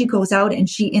what. And she goes out and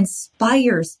she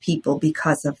inspires people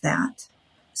because of that.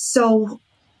 So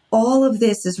all of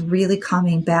this is really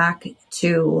coming back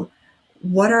to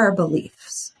what are our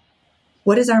beliefs?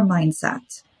 What is our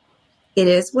mindset? It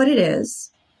is what it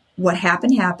is. What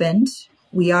happened, happened.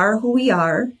 We are who we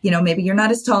are. Maybe you're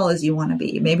not as tall as you want to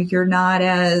be. Maybe you're not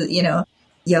as,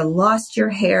 you lost your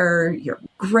hair, you're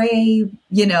gray,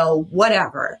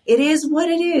 whatever. It is what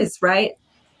it is, right?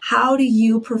 How do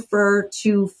you prefer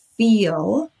to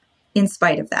feel in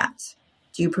spite of that?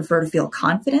 Do you prefer to feel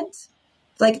confident?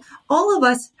 Like all of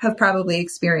us have probably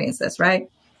experienced this, right?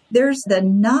 There's the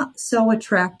not so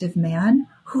attractive man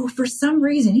who for some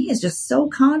reason, he is just so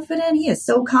confident. He is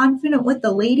so confident with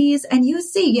the ladies. And you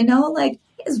see, like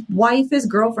his wife, his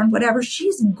girlfriend, whatever,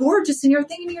 she's gorgeous. And you're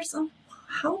thinking to yourself,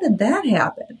 how did that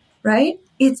happen? Right?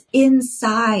 It's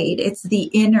inside. It's the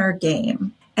inner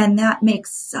game. And that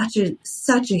makes such a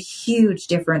huge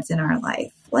difference in our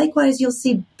life. Likewise, you'll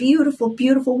see beautiful,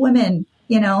 beautiful women,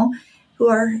 who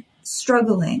are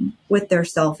struggling with their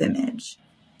self-image.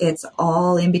 It's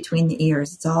all in between the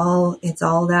ears. It's all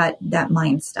that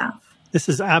mind stuff. This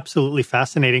is absolutely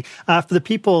fascinating. For the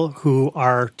people who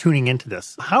are tuning into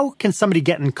this, how can somebody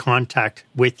get in contact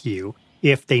with you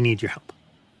if they need your help?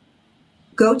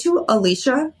 Go to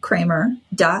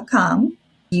AliciaKramer.com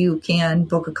You can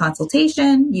book a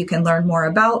consultation. You can learn more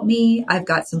about me. I've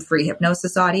got some free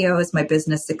hypnosis audios. My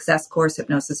business success course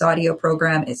hypnosis audio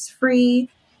program is free.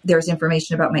 There's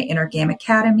information about my Inner Game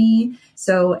Academy.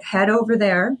 So head over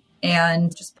there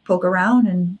and just poke around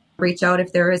and reach out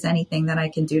if there is anything that I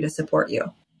can do to support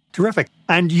you. Terrific.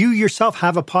 And you yourself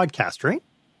have a podcast, right?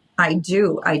 I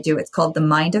do. It's called the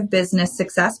Mind of Business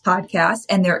Success Podcast,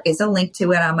 and there is a link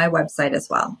to it on my website as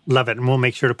well. Love it. And we'll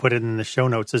make sure to put it in the show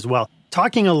notes as well.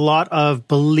 Talking a lot of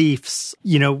beliefs,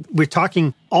 we're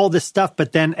talking all this stuff,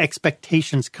 but then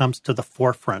expectations comes to the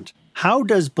forefront. How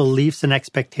does beliefs and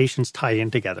expectations tie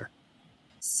in together?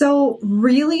 So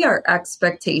really our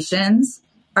expectations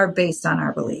are based on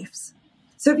our beliefs.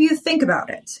 So if you think about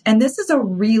it, and this is a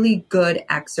really good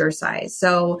exercise.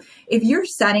 So if you're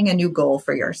setting a new goal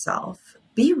for yourself,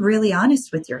 be really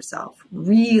honest with yourself,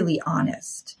 really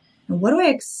honest. And what do I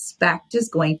expect is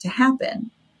going to happen?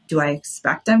 Do I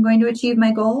expect I'm going to achieve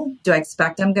my goal? Do I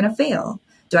expect I'm going to fail?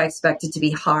 Do I expect it to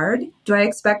be hard? Do I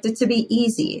expect it to be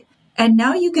easy? And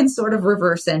now you can sort of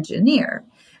reverse engineer,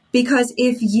 because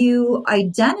if you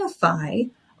identify,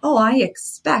 I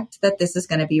expect that this is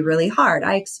going to be really hard.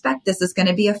 I expect this is going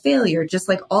to be a failure, just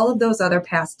like all of those other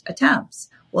past attempts.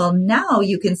 Well, now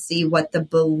you can see what the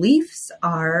beliefs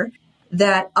are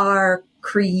that are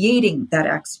creating that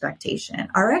expectation.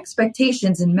 Our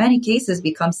expectations in many cases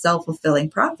become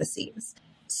self-fulfilling prophecies.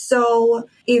 So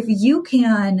if you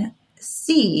can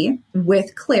see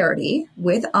with clarity,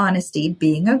 with honesty,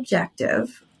 being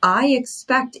objective, I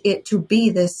expect it to be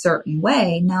this certain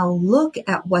way. Now look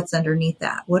at what's underneath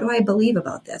that. What do I believe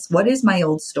about this? What is my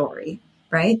old story,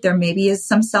 right? There maybe is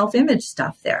some self-image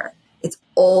stuff there. It's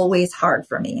always hard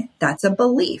for me. That's a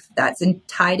belief that's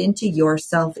tied into your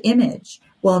self-image.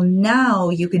 Well, now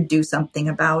you can do something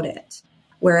about it.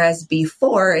 Whereas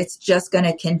before, it's just going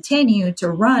to continue to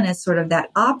run as sort of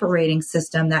that operating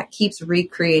system that keeps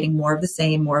recreating more of the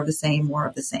same, more of the same, more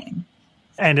of the same.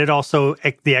 And it also,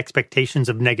 the expectations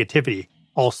of negativity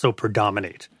also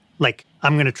predominate. Like,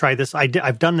 I'm going to try this.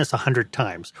 I've done this 100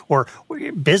 times. Or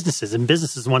businesses. And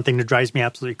business is one thing that drives me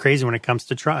absolutely crazy when it comes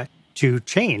to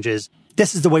change is,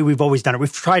 this is the way we've always done it.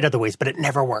 We've tried other ways, but it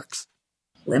never works.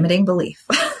 Limiting belief.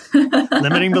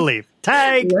 Limiting belief.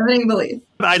 Tag. Limiting belief.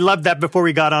 I love that before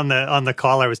we got on the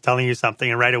call, I was telling you something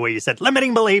and right away you said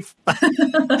limiting belief,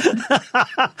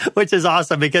 which is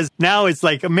awesome because now it's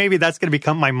like, maybe that's going to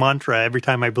become my mantra. Every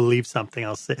time I believe something,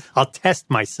 I'll test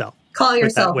myself. Call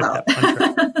yourself out.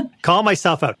 Call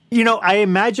myself out. I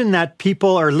imagine that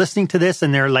people are listening to this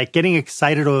and they're like getting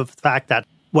excited over the fact that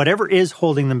whatever is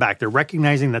holding them back, they're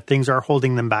recognizing that things are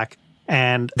holding them back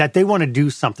and that they want to do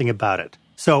something about it.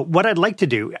 So what I'd like to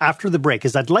do after the break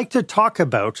is I'd like to talk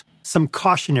about some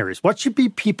cautionaries. What should be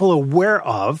people aware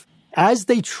of as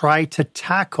they try to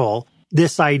tackle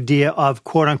this idea of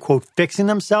quote unquote fixing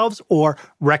themselves or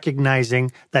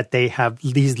recognizing that they have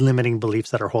these limiting beliefs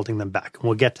that are holding them back. And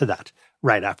we'll get to that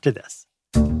right after this.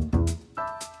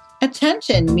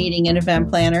 Attention, meeting and event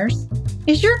planners.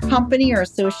 Is your company or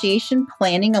association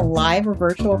planning a live or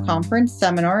virtual conference,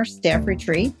 seminar, staff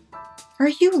retreat? Are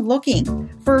you looking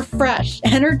for a fresh,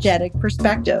 energetic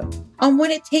perspective on what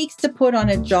it takes to put on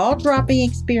a jaw-dropping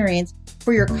experience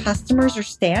for your customers or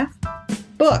staff?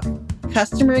 Book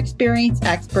customer experience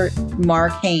expert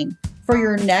Mark Hain for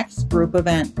your next group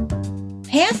event.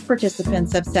 Past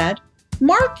participants have said,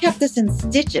 Mark kept us in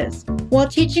stitches while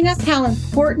teaching us how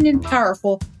important and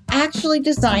powerful actually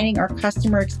designing our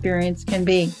customer experience can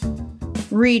be.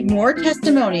 Read more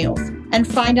testimonials and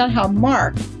find out how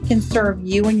Mark can serve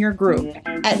you and your group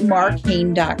at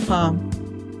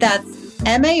markhaine.com. That's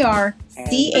markhaine.com.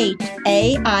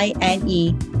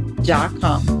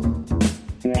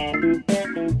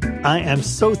 I am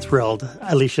so thrilled,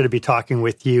 Alicia, to be talking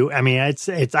with you. I mean, it's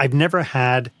I've never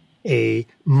had a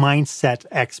mindset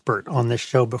expert on this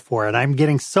show before, and I'm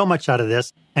getting so much out of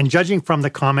this. And judging from the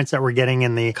comments that we're getting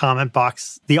in the comment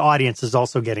box, the audience is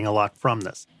also getting a lot from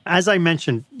this. As I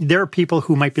mentioned, there are people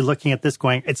who might be looking at this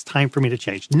going, it's time for me to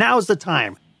change. Now's the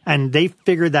time. And they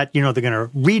figure that, they're going to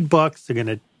read books, they're going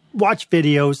to watch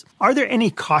videos. Are there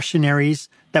any cautionaries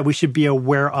that we should be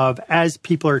aware of as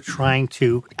people are trying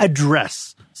to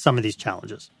address some of these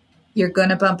challenges? You're going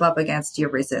to bump up against your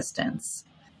resistance.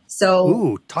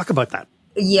 So, talk about that.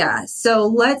 Yeah. So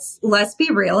let's be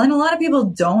real. And a lot of people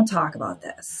don't talk about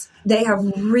this. They have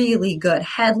really good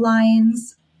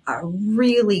headlines, a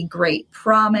really great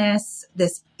promise,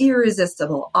 this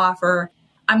irresistible offer.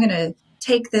 I'm going to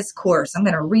take this course. I'm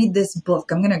going to read this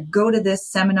book. I'm going to go to this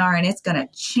seminar and it's going to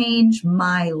change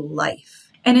my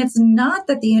life. And it's not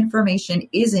that the information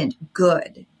isn't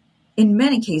good. In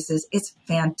many cases, it's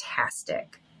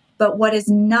fantastic. But what is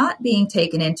not being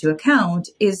taken into account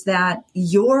is that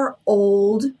your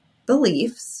old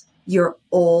beliefs, your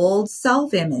old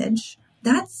self-image,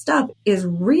 that stuff is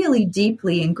really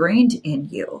deeply ingrained in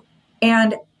you.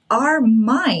 And our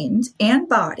mind and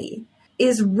body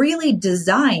is really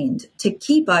designed to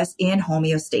keep us in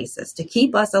homeostasis, to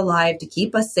keep us alive, to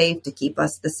keep us safe, to keep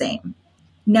us the same.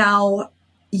 Now,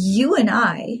 you and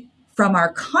I, from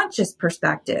our conscious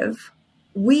perspective,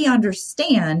 we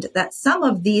understand that some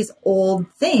of these old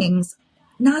things,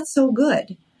 not so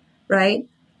good, right?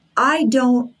 I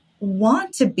don't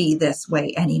want to be this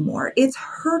way anymore. It's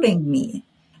hurting me.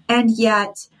 And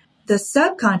yet the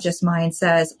subconscious mind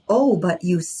says, oh, but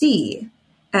you see,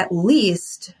 at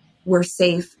least we're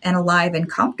safe and alive and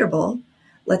comfortable.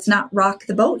 Let's not rock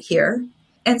the boat here.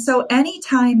 And so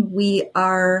anytime we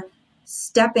are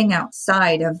stepping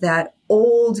outside of that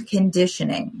old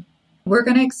conditioning, we're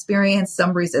going to experience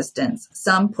some resistance,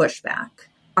 some pushback.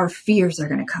 Our fears are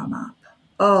going to come up.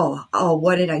 Oh,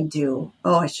 what did I do?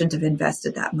 Oh, I shouldn't have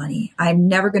invested that money. I'm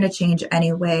never going to change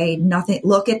anyway. Nothing.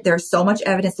 There's so much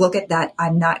evidence. Look at that.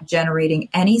 I'm not generating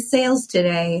any sales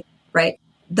today, right?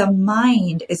 The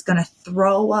mind is going to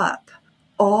throw up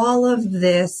all of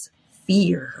this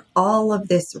fear, all of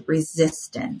this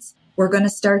resistance. We're going to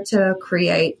start to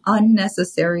create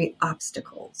unnecessary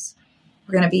obstacles.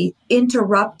 We're going to be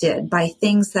interrupted by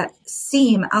things that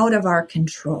seem out of our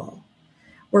control.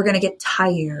 We're going to get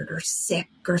tired or sick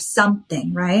or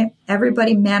something, right?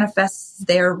 Everybody manifests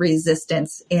their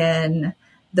resistance in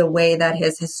the way that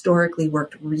has historically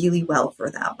worked really well for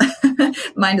them.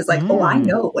 Mine is like, oh, I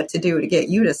know what to do to get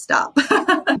you to stop.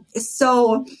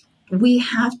 So we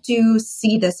have to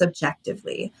see this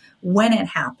objectively when it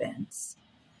happens.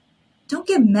 Don't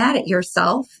get mad at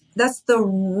yourself. That's the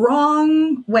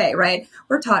wrong way, right?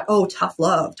 We're taught, oh, tough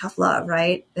love,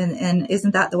 right? And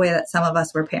isn't that the way that some of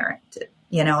us were parented?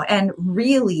 And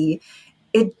really,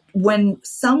 when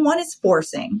someone is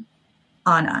forcing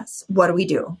on us, what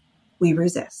do? We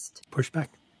resist. Push back.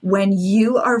 When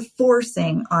you are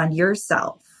forcing on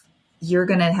yourself, you're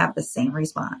going to have the same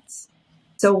response.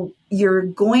 So you're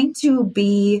going to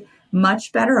be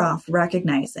much better off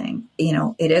recognizing,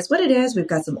 it is what it is. We've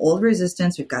got some old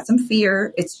resistance. We've got some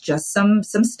fear. It's just some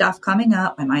stuff coming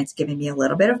up. My mind's giving me a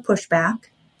little bit of pushback.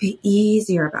 Be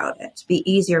easier about it.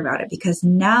 Because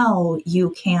now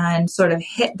you can sort of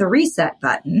hit the reset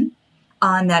button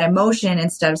on that emotion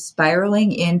instead of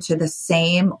spiraling into the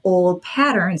same old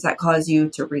patterns that cause you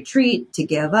to retreat, to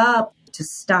give up, to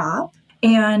stop.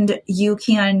 And you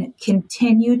can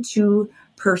continue to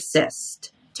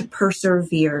persist, to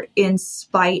persevere in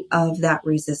spite of that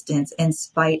resistance, in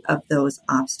spite of those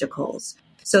obstacles.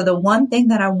 So the one thing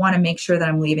that I want to make sure that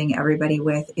I'm leaving everybody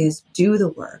with is do the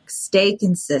work, stay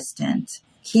consistent,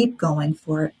 keep going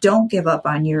for it. Don't give up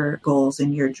on your goals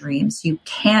and your dreams. You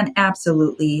can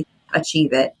absolutely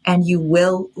achieve it, and you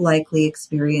will likely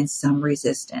experience some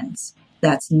resistance.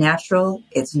 That's natural.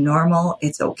 It's normal.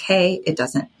 It's okay. It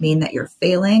doesn't mean that you're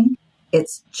failing.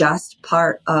 It's just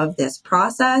part of this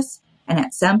process. And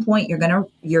at some point, you're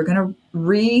gonna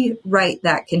rewrite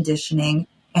that conditioning.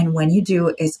 And when you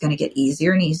do, it's going to get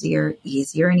easier and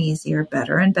easier,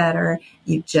 better and better.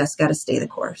 You just got to stay the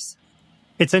course.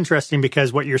 It's interesting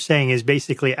because what you're saying is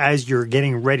basically as you're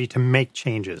getting ready to make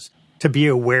changes, to be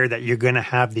aware that you're going to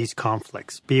have these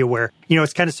conflicts. Be aware.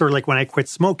 It's kind of sort of like when I quit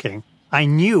smoking, I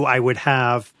knew I would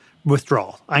have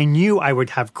withdrawal. I knew I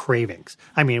would have cravings.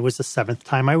 I mean, it was the 7th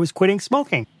time I was quitting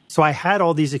smoking. So I had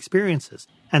all these experiences.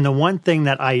 And the one thing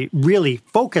that I really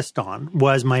focused on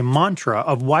was my mantra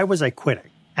of why was I quitting?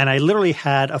 And I literally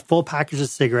had a full package of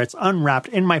cigarettes unwrapped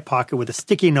in my pocket with a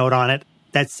sticky note on it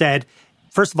that said,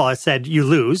 first of all, it said, you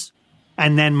lose.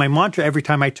 And then my mantra every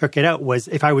time I took it out was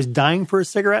if I was dying for a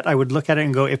cigarette, I would look at it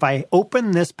and go, if I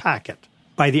open this packet,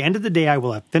 by the end of the day, I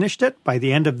will have finished it. By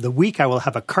the end of the week, I will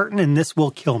have a carton and this will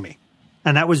kill me.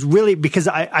 And that was really because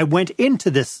I went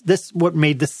into this, what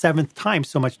made the 7th time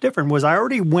so much different was I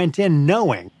already went in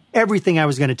knowing everything I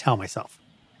was going to tell myself.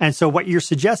 And so what you're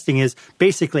suggesting is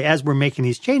basically as we're making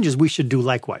these changes, we should do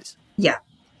likewise. Yeah.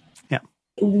 Yeah.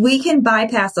 We can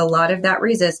bypass a lot of that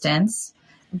resistance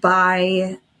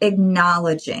by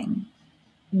acknowledging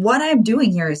what I'm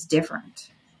doing here is different.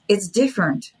 It's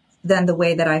different than the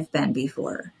way that I've been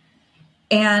before.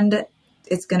 And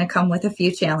it's going to come with a few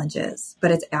challenges,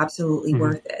 but it's absolutely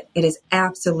worth it. It is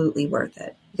absolutely worth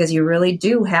it because you really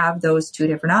do have those two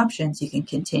different options. You can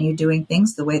continue doing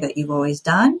things the way that you've always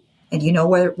done. And you know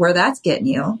where that's getting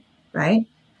you, right?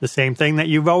 The same thing that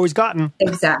you've always gotten.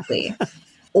 Exactly.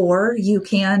 Or you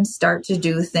can start to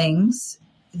do things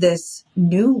this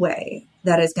new way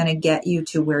that is going to get you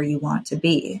to where you want to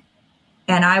be.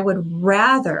 And I would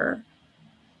rather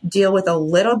deal with a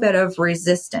little bit of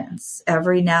resistance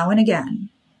every now and again.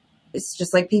 It's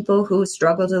just like people who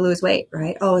struggle to lose weight,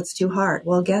 right? Oh, it's too hard.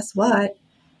 Well, guess what?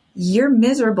 You're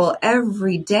miserable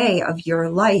every day of your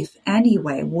life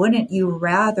anyway. Wouldn't you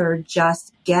rather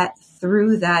just get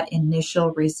through that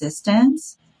initial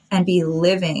resistance and be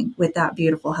living with that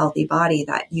beautiful, healthy body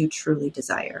that you truly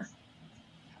desire?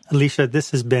 Alicia,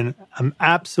 this has been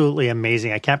absolutely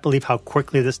amazing. I can't believe how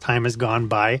quickly this time has gone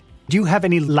by. Do you have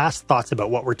any last thoughts about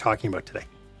what we're talking about today?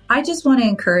 I just want to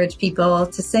encourage people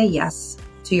to say yes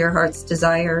to your heart's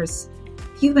desires.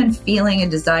 If you've been feeling a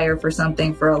desire for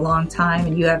something for a long time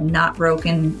and you have not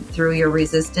broken through your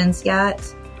resistance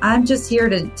yet, I'm just here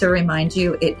to remind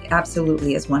you it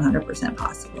absolutely is 100%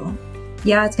 possible.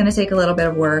 Yeah, it's going to take a little bit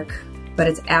of work, but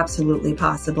it's absolutely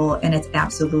possible and it's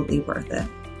absolutely worth it.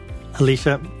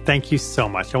 Alicia, thank you so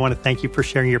much. I want to thank you for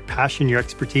sharing your passion, your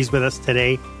expertise with us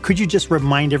today. Could you just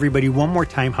remind everybody one more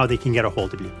time how they can get a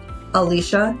hold of you?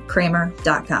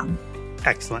 AliciaKramer.com.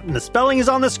 Excellent. And the spelling is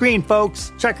on the screen,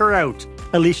 folks. Check her out.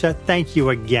 Alicia, thank you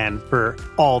again for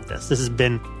all this. This has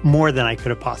been more than I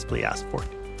could have possibly asked for.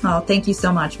 Oh, thank you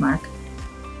so much, Mark.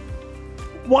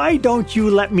 Why don't you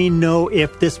let me know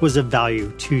if this was of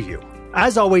value to you?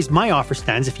 As always, my offer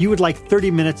stands if you would like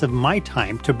 30 minutes of my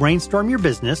time to brainstorm your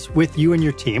business with you and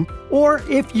your team, or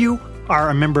if you are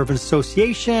a member of an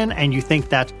association and you think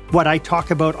that what I talk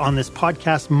about on this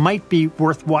podcast might be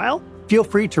worthwhile, feel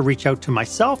free to reach out to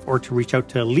myself or to reach out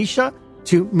to Alicia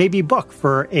to maybe book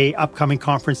for an upcoming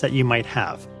conference that you might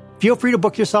have. Feel free to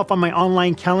book yourself on my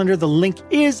online calendar. The link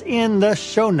is in the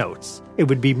show notes. It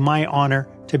would be my honor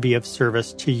to be of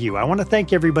service to you. I want to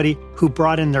thank everybody who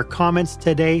brought in their comments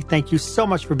today. Thank you so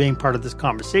much for being part of this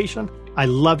conversation. I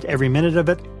loved every minute of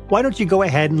it. Why don't you go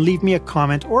ahead and leave me a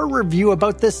comment or a review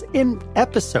about this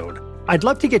episode? I'd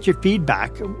love to get your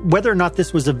feedback, whether or not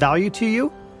this was of value to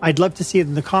you. I'd love to see it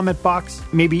in the comment box.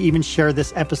 Maybe even share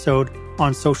this episode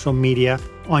on social media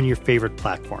on your favorite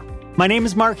platform. My name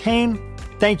is Mark Hain.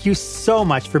 Thank you so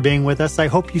much for being with us. I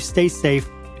hope you stay safe,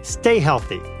 stay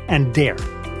healthy, and dare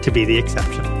to be the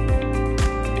exception.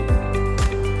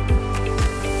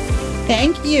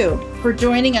 Thank you for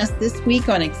joining us this week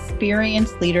on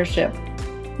Experience Leadership.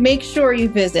 Make sure you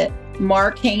visit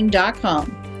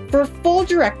markhain.com for a full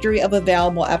directory of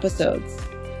available episodes.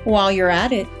 While you're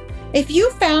at it, if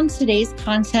you found today's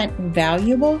content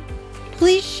valuable,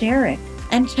 please share it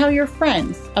and tell your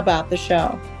friends about the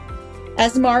show.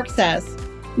 As Mark says,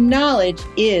 knowledge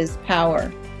is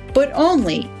power, but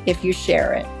only if you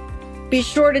share it. Be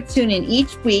sure to tune in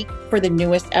each week for the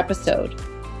newest episode.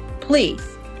 Please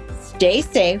stay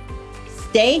safe,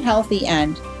 stay healthy,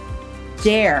 and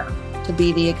dare to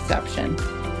be the exception.